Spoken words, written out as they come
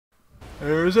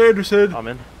There's Anderson. I'm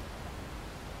in.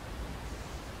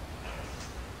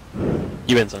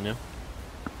 You in, Sonia?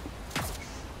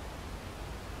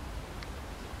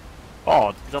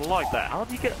 Oh, did I like that? How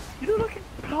do you get? You look like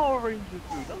a Power Ranger,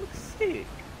 dude. That looks sick.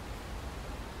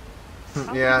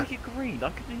 How Yeah. did you make it green? I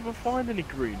couldn't even find any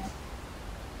green.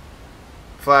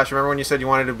 Flash, remember when you said you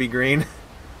wanted to be green?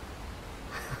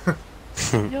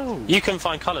 Yo. You can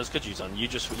find colours, could you, Son? You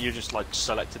just like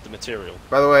selected the material.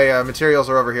 By the way, materials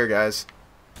are over here, guys.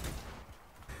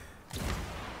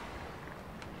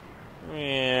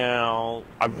 Well,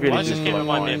 I really why does this just game like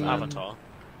remind me of mine. Avatar?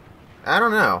 I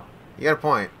don't know. You got a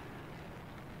point.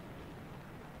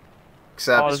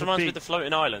 Except, Oh, This there's a reminds me big- of the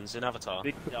floating islands in Avatar.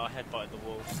 big- Yeah, I headbutted the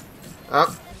wall.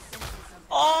 oh,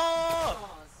 Oh!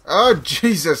 oh,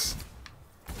 Jesus!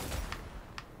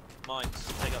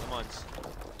 Mines. Take out the mines.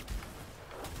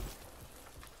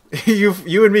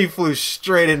 you and me flew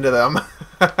straight into them.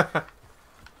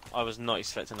 I was not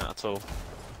expecting that at all.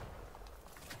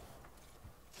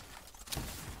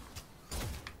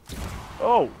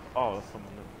 Oh, that's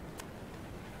someone.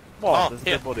 What? Oh, There's a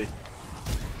here. dead body.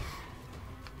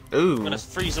 I'm Ooh! gonna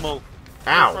freeze them all.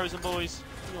 Ow! Frozen boys.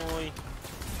 Yoy.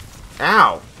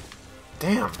 Ow!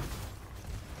 Damn!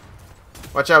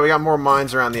 Watch out! We got more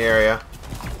mines around the area.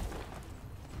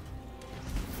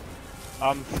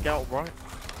 Scout right.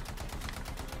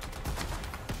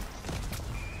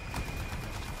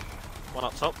 One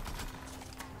up top.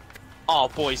 Oh,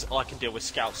 boys, I can deal with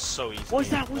scouts so easily. What is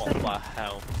that? What the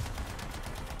hell?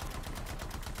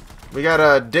 We got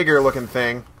a digger-looking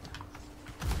thing.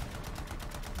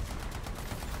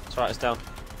 It's right, it's down.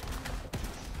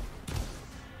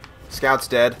 Scout's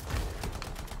dead.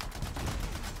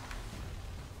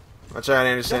 Watch out,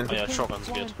 Anderson. Oh, yeah, shotgun's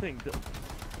Flying good. thing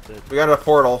that- We got a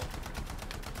portal.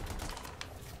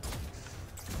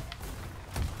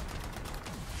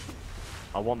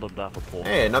 I want them to have a port.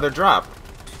 Hey, another drop.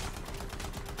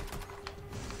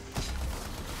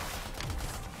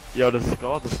 Yo, the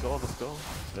scar.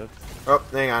 Dead. Oh,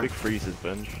 hang on. Big freezes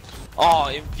bench.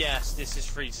 Oh, yes, this is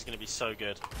freeze is gonna be so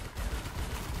good.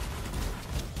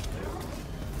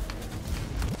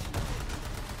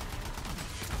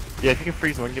 Yeah, if you can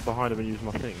freeze them, I can get behind them and use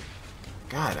my thing.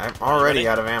 God, I'm already Ready?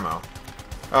 out of ammo.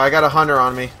 Oh, I got a hunter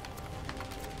on me.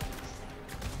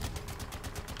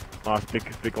 Nice,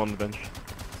 big on the bench.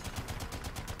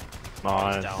 Oh,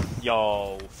 he's Nice. down.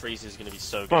 Yo, freeze is gonna be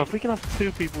so Bro, good. if we can have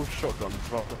two people with shotguns,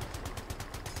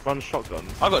 run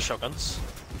shotguns. I got shotguns.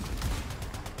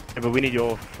 Yeah, but we need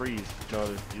your freeze. No,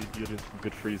 you're doing some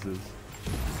good freezes.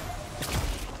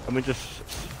 And we just...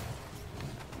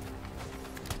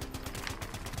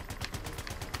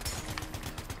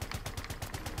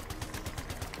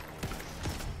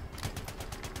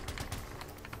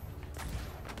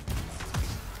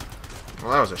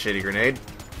 Well, that was a shitty grenade.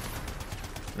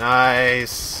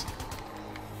 Nice.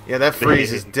 Yeah, that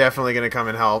freeze is definitely gonna come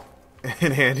and help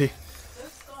in handy.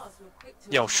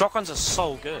 Yo, shotguns are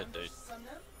so good, dude.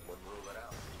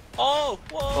 Oh,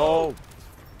 whoa! Oh!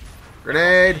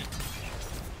 Grenade.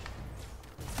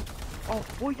 Oh,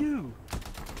 for you!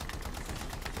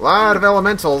 A lot of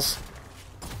elementals.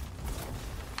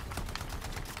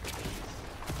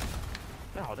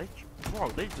 No,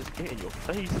 they just get in your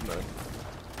face, man.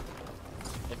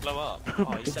 They blow up.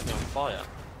 Oh, you set me on fire.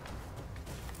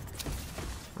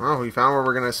 Well, we found where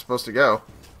we're supposed to go.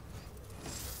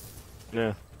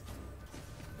 Yeah.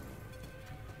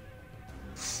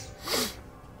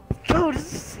 Yo,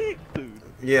 this is sick, dude.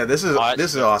 Yeah, this is I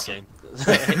this is actually love awesome. this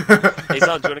game. Hey,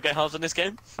 son, do you want to go halves on this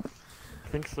game? I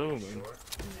think so, man.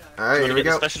 All right, Do here you we want to get the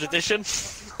go. special edition?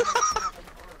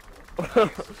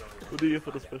 What do you get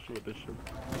for the special edition?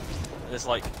 There's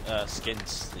like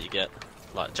skins that you get,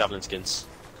 like javelin skins.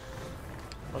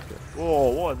 Okay. Whoa,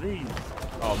 what are these?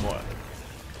 Oh, what?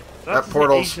 That That's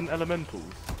portal's- Asian elementals.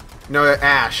 No,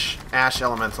 Ash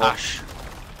elemental. Ash.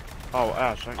 Oh,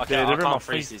 Ash. Okay, they're I in my can't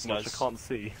freeze face these much, guys. I can't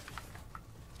see.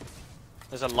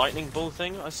 There's a lightning ball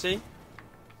thing I see.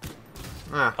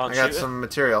 Ah, Can't I got shoot it? some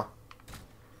material.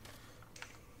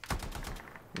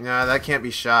 No, that can't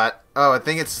be shot. Oh, I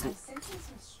think it's. I'm sensing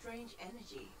some strange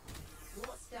energy.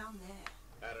 What's down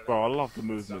there? Bro, I love the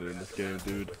movement in this game,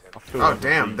 dude. I feel Oh, like a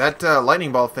damn! beast. That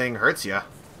lightning ball thing hurts ya.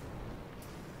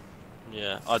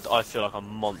 Yeah, I feel like a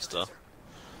monster.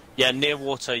 Yeah, near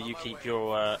water you keep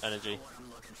your energy.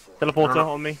 Teleporter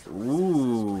on me.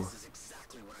 Ooh,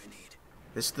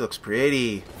 this looks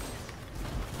pretty.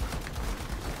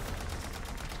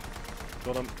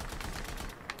 Got him.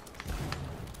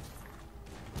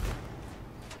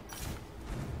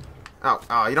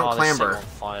 Oh, you don't Oh, this thing clamber. on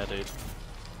fire, dude.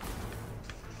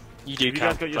 You do You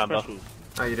guys got your clamber. specials.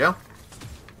 Oh, you do?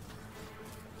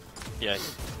 Yeah.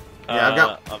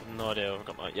 Yeah, I've no idea. I've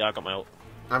got my. Yeah, I got my ult.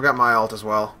 I've got my ult as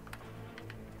well.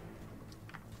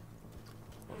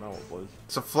 I don't know what it was.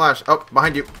 It's a flash. Oh,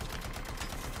 behind you.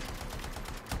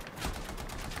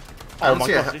 I Oh don't my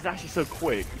see gosh, a- it's actually so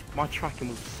quick. My tracking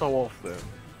was so off there.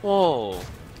 Whoa.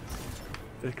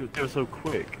 They were so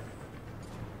quick.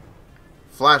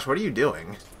 Flash, what are you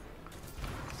doing?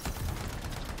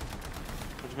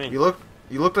 What do you mean?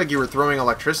 You looked like you were throwing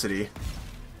electricity.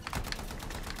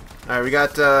 All right, we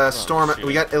got storm. shit.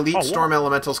 We got elite Oh, storm what?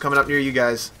 elementals coming up near you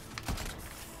guys.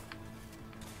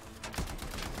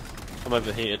 I'm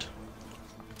overheated.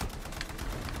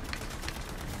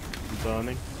 I'm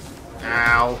burning.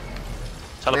 Ow!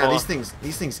 Teleport. Man,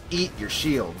 these things eat your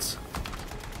shields.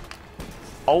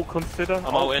 Ult consider. I'm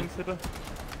ult all in. consider.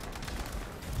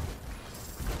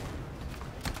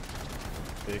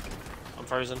 Big. I'm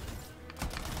frozen.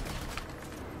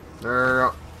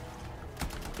 They're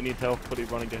You need help. Put it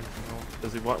run again.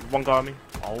 Does he one guy on me?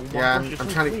 Oh my Yeah, gosh, you're I'm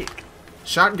so trying to- quick.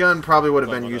 shotgun probably would have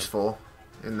been Hold on. useful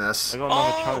in this. I got another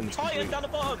Oh, challenge. Titan complete. down the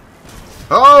bottom.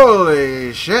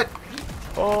 Holy shit!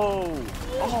 Oh,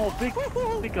 oh,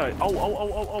 big guy.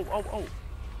 Oh.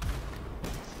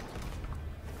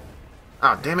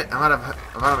 Oh damn it! I'm out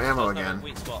of ammo again.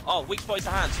 Weak spot. Oh, weak spot is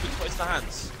the hands. Weak spot is the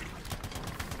hands.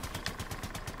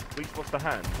 Weak spot's the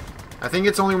hand. I think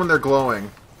it's only when they're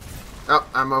glowing. Oh,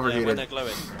 I'm Yeah, when overheated. they're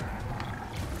glowing.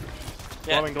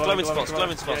 Yeah, glowing spots,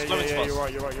 glowing spots, glowing spots.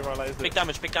 You're right. Like, is Big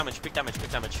damage, big damage, big damage, big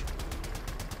damage.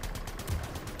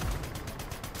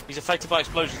 He's affected by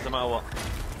explosions no matter what.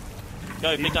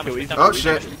 Go, big Easy damage, kill, big easy damage, kill. big Oh,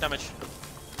 damage, shit. big damage.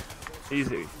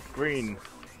 Easy. Green.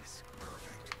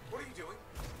 What are you doing?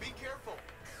 Be careful.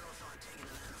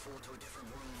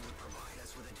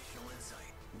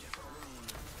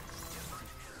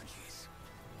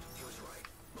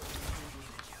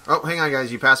 Oh, hang on,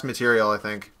 guys. You passed material, I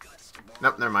think.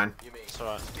 Nope, never mind. It's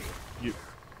alright. You.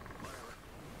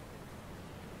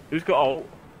 Who's got ult?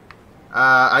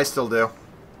 I still do.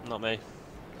 Not me.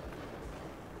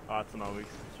 Ah, it's not weak.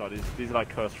 Sorry, these are like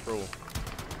cursed through.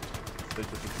 They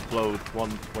just explode.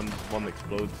 One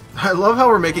explodes. I love how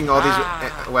we're making all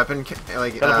these weapon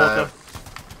Teleporter.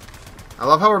 I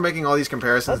love how we're making all these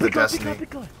comparisons to big guy, Destiny. big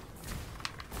guy.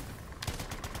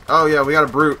 Oh yeah, we got a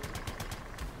brute.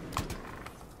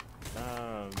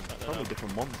 Totally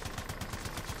different ones.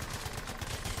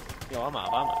 Yo, I'm out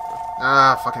of ammo, bro.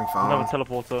 Ah, fucking Another phone.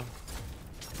 teleporter.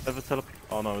 Ever teleport?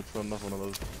 Oh no, it's another one of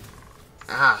those.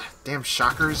 Ah, damn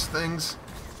shockers things.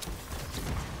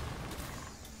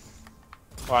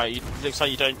 Right, looks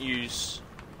like you don't use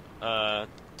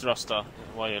thruster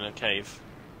while you're in a cave.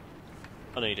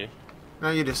 I know you do.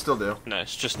 No, you just still do. No,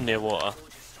 it's just near water.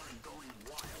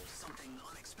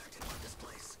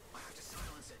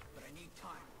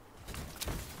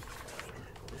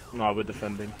 No, we're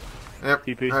defending. Yep.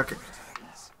 TP. Okay.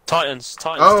 Titans,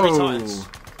 three Oh. titans.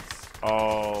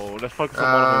 Oh, let's focus on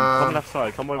one of them. Come left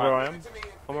side. Come where Right. I am.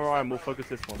 Come where I am. We'll focus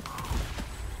this one.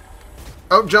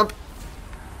 Oh, jump.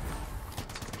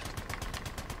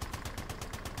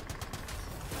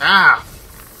 Ah,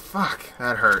 fuck.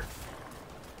 That hurt.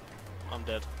 I'm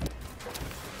dead.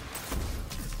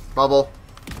 Bubble.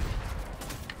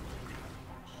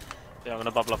 Yeah, I'm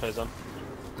gonna bubble up here, son.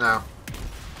 No.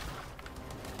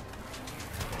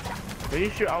 Can you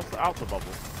shoot out the bubble?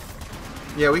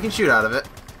 Yeah, we can shoot out of it.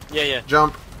 Yeah,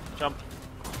 Jump. jump.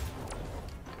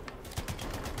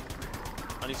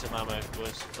 I need some ammo,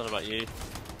 boys. I don't know about you.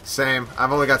 Same.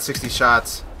 I've only got 60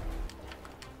 shots.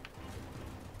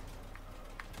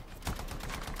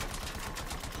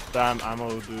 Damn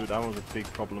ammo, dude. Ammo's a big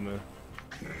problem here.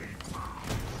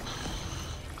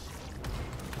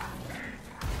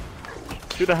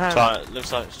 Shoot the hand. Try it.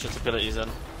 Looks like it's just abilities then.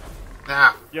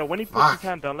 Ah, Yo, when he puts Fuck. his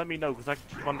hand down, let me know, because I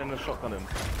can run in a shotgun him.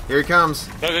 here he comes.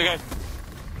 Go, go, go.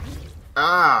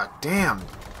 Ah, damn.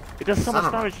 It does so Son much of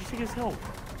a- damage, you see his health.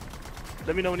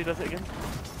 Let me know when he does it again.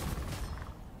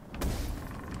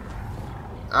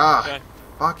 Ah, Okay.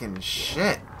 fucking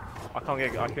shit. I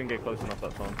couldn't get close enough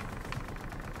that time.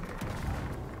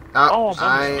 Oh,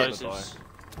 I'm Explosives.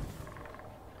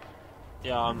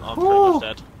 Yeah, I'm pretty Woo. much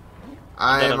dead.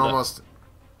 I dead, am I'm dead. almost.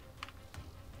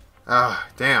 Ah,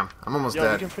 damn. I'm almost Yo, we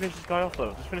dead. can finish this guy off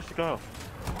though. Just finish the guy off.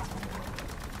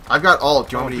 I've got ult.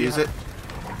 Do you want me to we use have- it?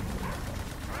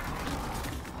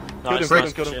 Nice, Killed him,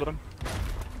 nice, killed him, shit. killed him.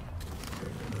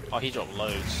 Oh, he dropped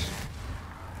loads.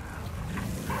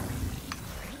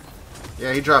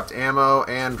 Yeah, he dropped ammo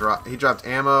and he dropped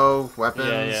ammo, weapons.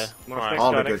 Yeah, yeah. Alright.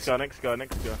 All the Next good guy. I'm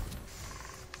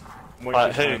waiting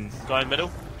Right, for his who? hands. Guy in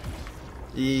middle?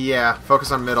 Yeah,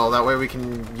 focus on middle. That way we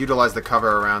can utilize the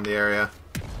cover around the area.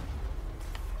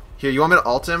 Here, you want me to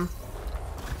ult him?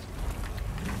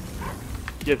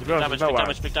 Yeah, to be honest, Damage, no big way.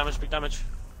 damage, big damage, big damage.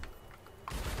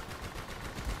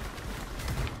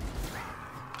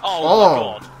 Oh,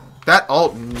 my god. That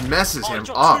ult messes Oh, him he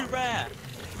dropped 2 up. rare.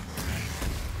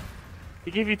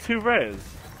 He gave you 2 rares.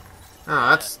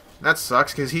 Oh, that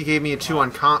sucks because he gave me a 2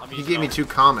 he gave me 2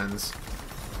 commons.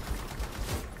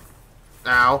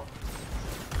 Ow.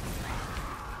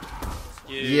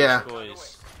 Yeah.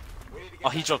 Boys. Oh,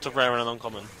 he dropped a rare and an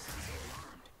uncommon.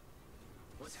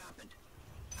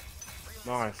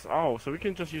 Nice. Oh, so we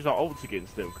can just use our ults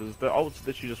against him, because the ult's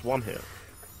literally just 1 hit.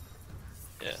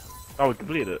 Yeah. Oh, we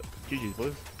completed it. GG's,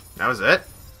 boys. That was it?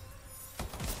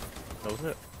 That was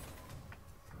it.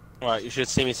 Right, you should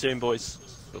see me soon, boys.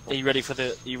 Are you ready for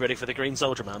the Green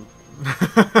Soldier Man?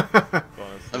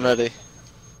 I'm ready.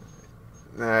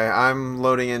 Alright, I'm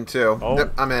loading in too. Oh.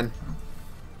 Yep, I'm in.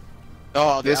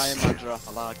 Oh, the This- Iron Man drop,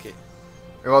 I like it.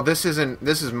 Well, this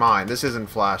is mine. This isn't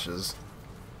Flash's.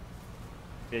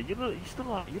 Yeah, you look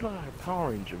like a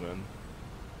Power Ranger, man.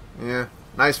 Yeah.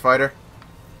 Nice fighter.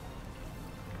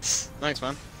 Thanks,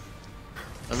 man.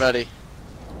 I'm ready.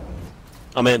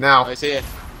 I'm in. Now. Oh, he's here.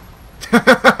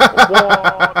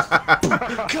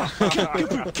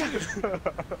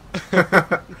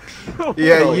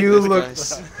 Yeah, Oh, you there's look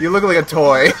guys. you look like a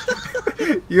toy.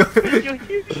 you You're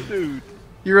huge, dude.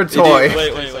 you're a You do- toy.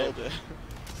 Wait.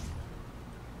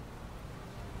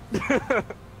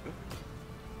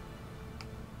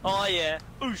 Oh yeah.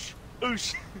 Oosh.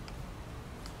 Oosh.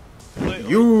 Wait,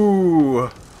 You.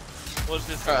 what's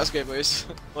this? Alright, let's go, boys.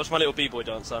 Watch my little b-boy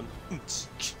dance, son.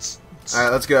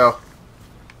 Alright, let's go.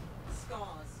 Scars.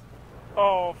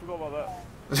 Oh, I forgot about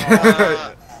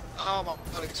that. Oh my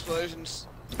god, explosions.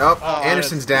 Oh, Oh,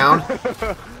 Anderson's down.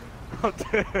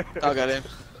 I'll get him.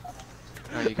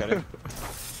 Oh, you got him.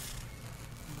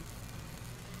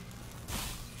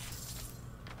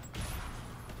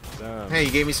 Damn. Hey,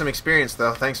 you gave me some experience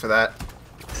though. Thanks for that.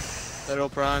 They're all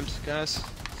primed, guys.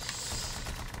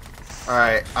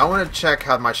 Alright, I want to check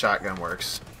how my shotgun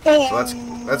works. So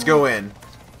let's go in.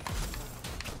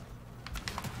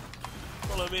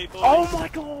 Follow me, boys. Oh my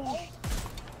god!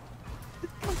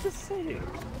 This is sick.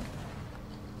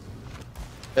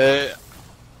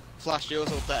 Flash, yours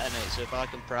will detonate, so if I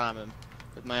can prime him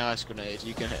with my ice grenade,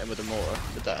 you can hit him with a mortar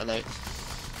to detonate.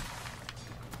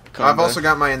 I've Combo. also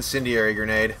got my incendiary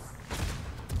grenade.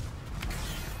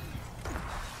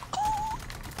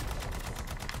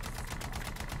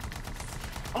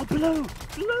 Oh, blue!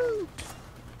 Blue!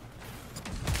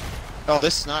 Oh,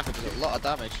 this sniper does a lot of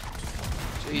damage.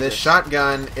 This Jesus.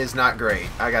 shotgun is not great,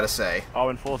 I gotta say. Oh,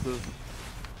 enforcers.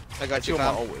 I got you, Kill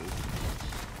my fam. always.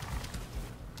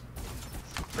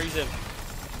 Freeze him.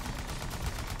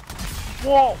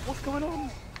 What? What's going on?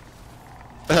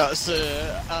 That's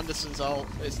Anderson's ult.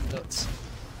 It's nuts.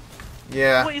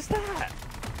 Yeah. What is that?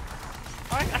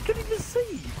 I couldn't even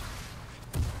see.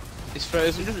 It's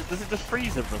frozen. Does it just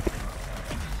freeze everything?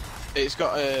 It's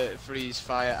got freeze,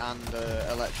 fire, and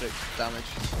electric damage.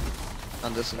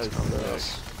 Anderson's Oh, combo.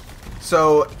 sick.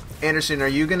 So, Anderson, are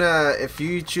you gonna, if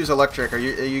you choose electric, are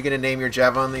you gonna name your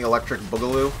javelin the Electric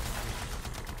Boogaloo?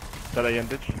 That I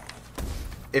ended.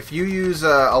 If you use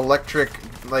electric,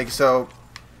 like, so,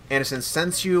 Anderson,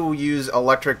 since you use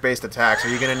electric-based attacks, are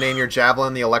you gonna name your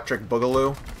javelin the Electric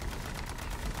Boogaloo?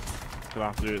 Gonna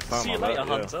have to do it. See you later,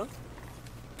 Hunter.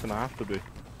 Gonna have to be.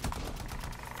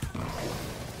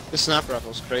 The sniper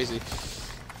rifle's crazy.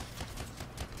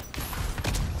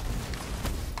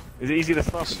 Is it easy to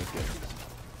snipe in this game?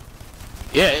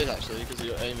 Yeah, it is actually, because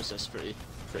your aim assist pretty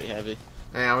heavy.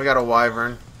 And we got a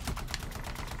wyvern.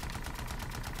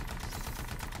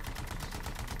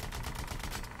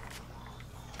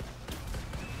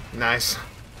 Nice.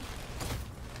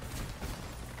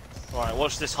 Alright,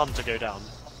 watch this Hunter go down.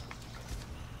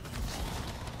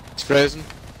 It's frozen.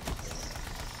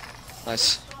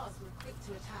 Nice. Scars were quick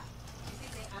to attack. You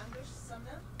think they ambushed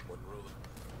somewhere?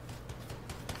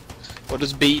 What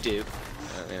does B do?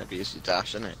 I mean, it'd use your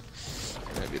dash, isn't it?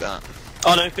 Maybe that.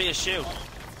 Oh no, beat a shield.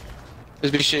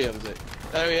 There's B shield, is it?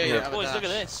 Oh yeah, yeah. have a Boys, look at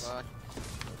dash. this. Fly.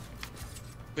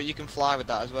 But you can fly with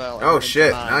that as well. Oh, and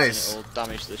shit, mines, nice. And it'll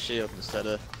damage the shield instead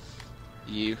of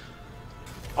you.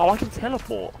 Oh, I can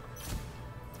teleport.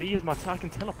 I use my I can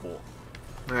teleport.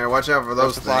 Alright, watch out for those You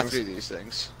have to fly things. through these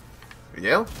things.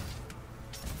 Yeah?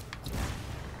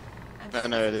 No,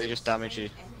 no, they just damage you.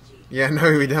 Energy. Yeah,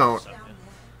 no, we don't. Down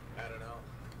there. I don't know,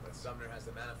 but Sumner has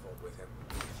the manifold with him.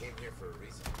 He came here for a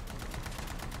reason.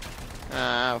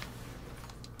 Ow.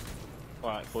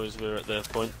 Alright, boys, we're at the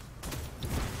point.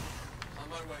 On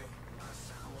my way.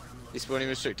 These spawning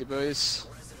restricted, boys.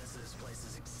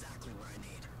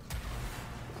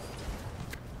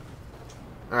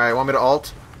 Alright, want me to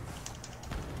alt?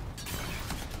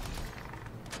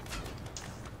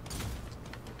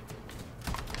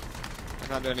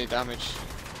 can't do any damage.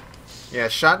 Yeah,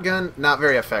 shotgun, not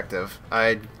very effective.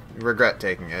 I regret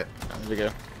taking it. There we go.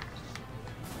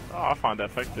 Oh, I find that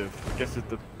effective. I guess it's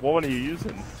the... What one are you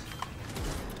using?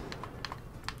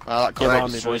 Well, that Get could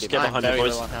behind me, boys. Get behind me, very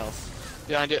boys. low on health.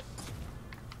 Behind you.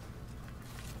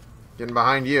 Getting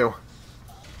behind you.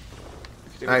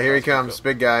 Alright, here he comes.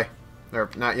 Big guy. Or,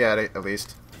 not yet, at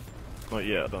least. Not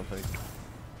yet, I don't think.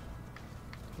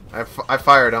 I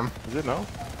fired him. Is it now?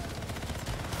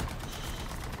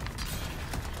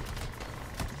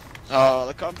 Oh,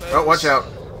 the combo. Oh, watch out.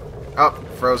 Oh,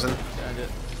 frozen. Behind it.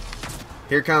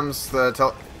 Here comes the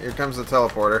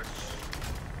teleporter.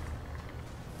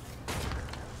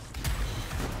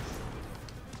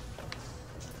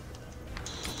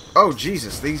 Oh,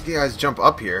 Jesus, these guys jump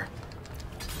up here.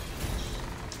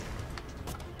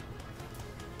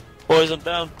 Boys, I'm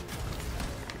down.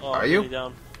 Oh, Are I'm you? really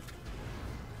down.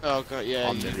 Oh god, yeah.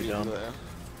 I'm you nearly do down. that.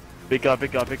 Big guy,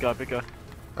 big guy, big guy, big guy.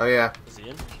 Oh, yeah. Is he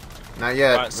in? Not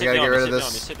yet. Right, We sit gotta get behind me, rid of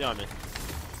sit behind me, this. sit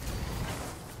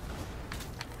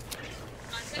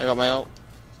behind me. I got my ult.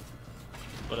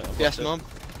 Got it, I've Yes, got it. mum.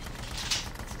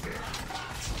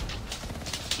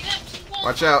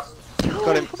 Watch out.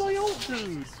 Got him. Look at my ult,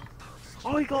 dude!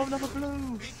 Oh, he got another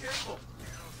blue!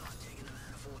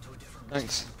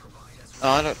 Thanks. Oh,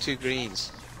 I got 2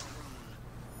 greens.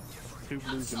 2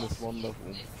 blues in this one level.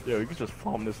 Yeah, we can just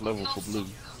farm this level for blue.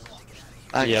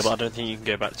 Thanks. Yeah, but I don't think you can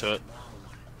go back to it.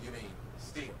 You mean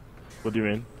steal? What do you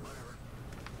mean?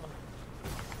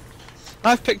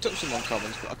 I've picked up some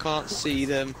uncommons, but I can't see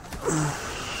them.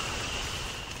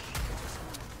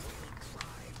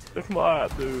 Look at my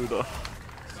dude. Oh,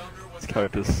 this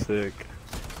character's sick.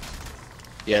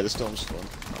 Yeah, the storm's fun.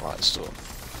 I like the storm.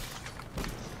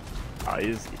 Ah, he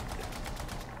is.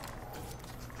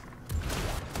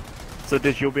 So,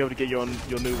 Dish, you'll be able to get your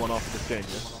new one after this game,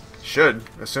 yeah? Should,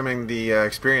 assuming the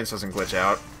experience doesn't glitch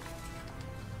out.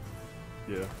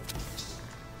 Yeah.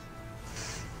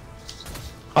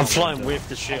 I'm flying with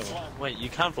the shield. Wait, you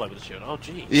can fly with the shield? Oh,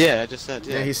 gee. Yeah, I just said.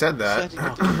 Yeah, he said that. Said,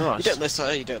 Oh, you don't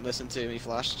listen. You don't listen to me,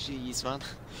 Flash. Jeez, man.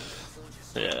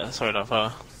 Yeah, sorry enough.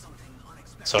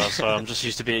 Sorry. I'm just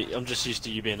used to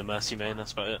you being a mercy main.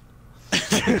 That's about it.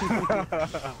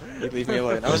 You leave me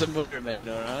alone. I was a mother main,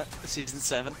 alright? Season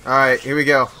 7. Alright, here we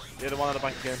go. Yeah, the one at the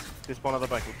back again. This one at the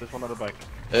back. This one at the back.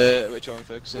 Which one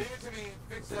focusing?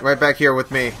 Right back here with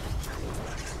me.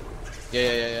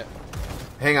 Yeah.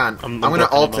 Hang on. I'm I'm gonna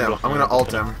blocking ult him, him. I'm gonna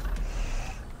ult him.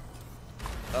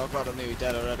 Oh god, I'm nearly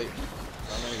dead already.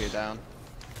 I'm gonna go down.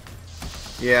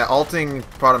 Yeah, ulting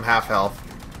brought him half health.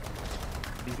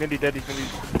 He's nearly dead. He's nearly.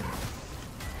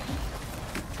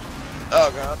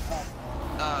 Oh god.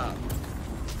 Ah.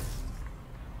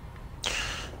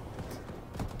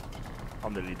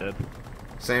 I'm nearly dead.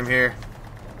 Same here.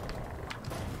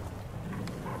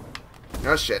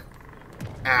 Oh shit.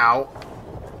 Ow.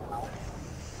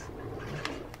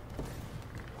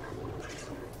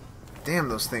 Damn,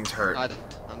 those things hurt.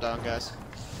 I'm down, guys.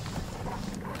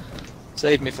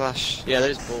 Save me, Flash. Yeah,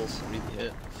 those balls really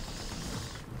hurt.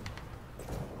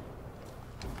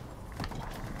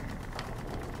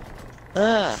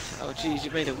 Ah! Oh jeez,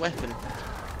 you made a weapon.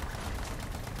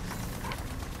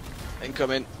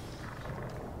 Incoming.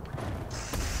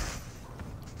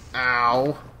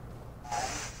 Ow.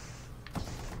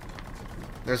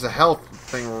 There's a health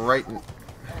thing right in...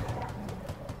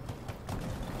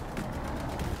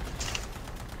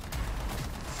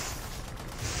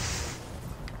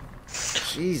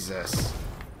 Jesus.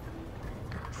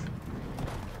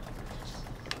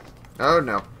 Oh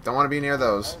no, don't want to be near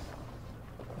those.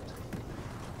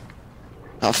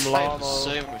 I've taken Milano.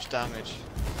 so much damage.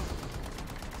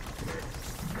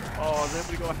 Oh, has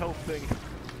everybody got a health thing?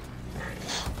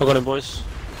 I got him, boys.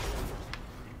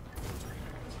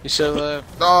 You still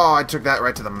Oh, I took that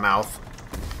right to the mouth.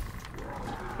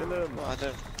 Kill him. well, I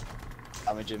don't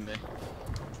damaging me.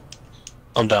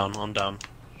 I'm down.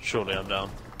 Surely I'm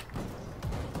down.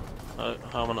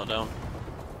 How am I not down?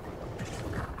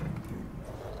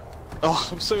 Oh,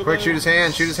 I'm so Quick, low. shoot his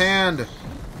hand, shoot his hand!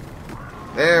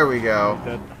 There we go.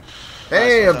 Dead.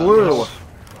 Hey, a Nice one, blue!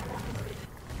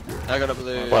 I got a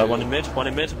blue. Right, one in mid. The one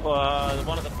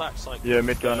at the back side. Yeah,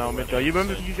 mid guy now, mid guy. You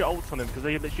remember to use your ults on him because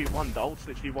they literally won. The ult's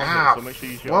literally one hit, Ow! so make sure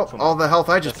you use your Well, ults on all him. the health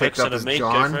I just They're picked up focusing is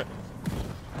on me, go for John. it.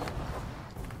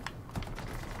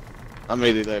 I'm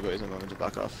really low, but he's not going to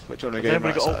back off. Which one are we Has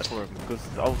going everybody right got ults side? for him because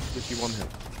the ult's literally one hit.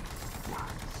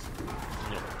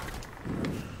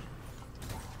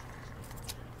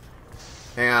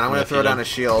 Hang on, I'm Yeah, gonna if throw you down don't. a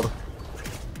shield.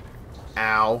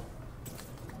 Ow.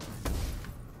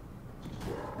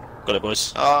 Got it,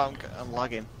 boys. Oh, I'm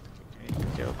lagging.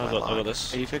 I got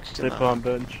this. Are you fixing They that? put on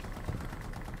bench.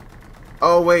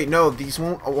 Oh wait, no, these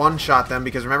won't one-shot them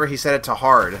because remember he set it to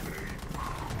hard.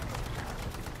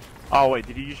 Oh wait,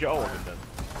 did you use your ult on him then?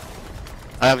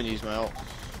 I haven't used my ult.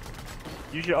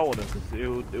 Use your ult on him because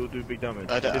it'll do big damage.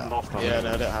 I It did don't. last time. Yeah,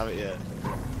 no, I don't have it yet.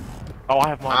 Oh, I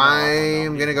have mine. now, I have mine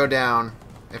I'm now. gonna go down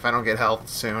if I don't get health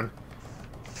soon.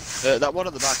 That one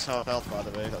at the back's half health, by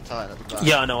the way. That Titan at the back.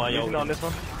 Yeah, I know. I Using it on this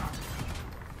one.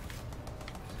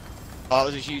 Oh, that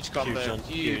was a huge combo. Huge, John,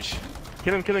 huge.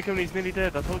 Kill him, he's nearly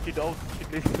dead. I told you the ult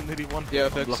nearly won. Yeah, I'm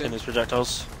blocking focusing. his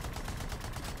projectiles.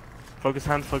 Focus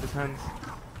hands, focus hands.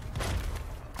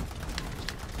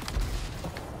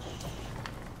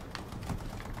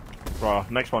 Right,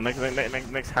 next one, next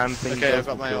hand thing. Okay, goes I've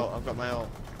got my kill. ult. I've got my ult.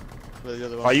 Where's the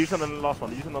other one? Alright, use it on the last one,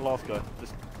 use it on the last guy.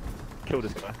 Just kill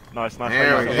this guy. Nice. There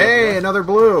we go. nice. Hey, another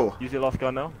blue! Use your last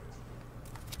guy now.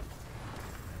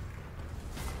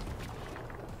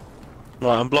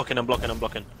 Right, I'm blocking. Not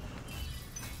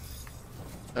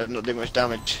doing much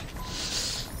damage.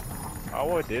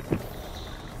 Oh, I did.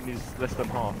 He's less than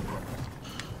half.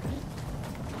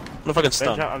 What if I can Bench,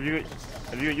 stun? have you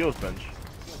got yours, Bench?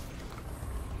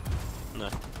 No.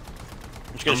 I'm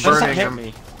just gonna I'm shoot burning hit him.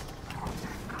 me.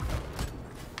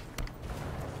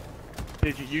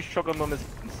 Did you use shotgun on this?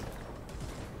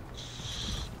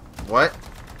 What?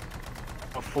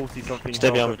 40 something. Stay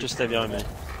behind me. Just stay behind me.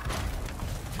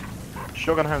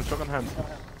 Shotgun hands.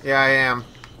 Yeah, I am.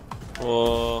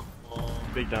 Or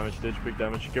Big damage, Ditch, big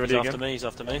damage. Get he's ready after again. me. He's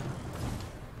after me.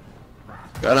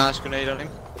 Got an ice grenade on him.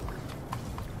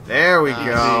 There we Ah,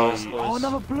 go. Nice, boys. Oh,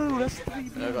 another blue. That's 3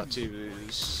 blue. I got 2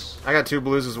 blues. I got 2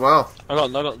 blues as well. I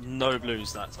got no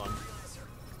blues that time.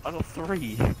 I got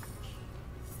 3.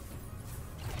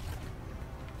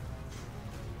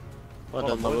 Well Oh,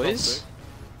 done, my boys, boys. that's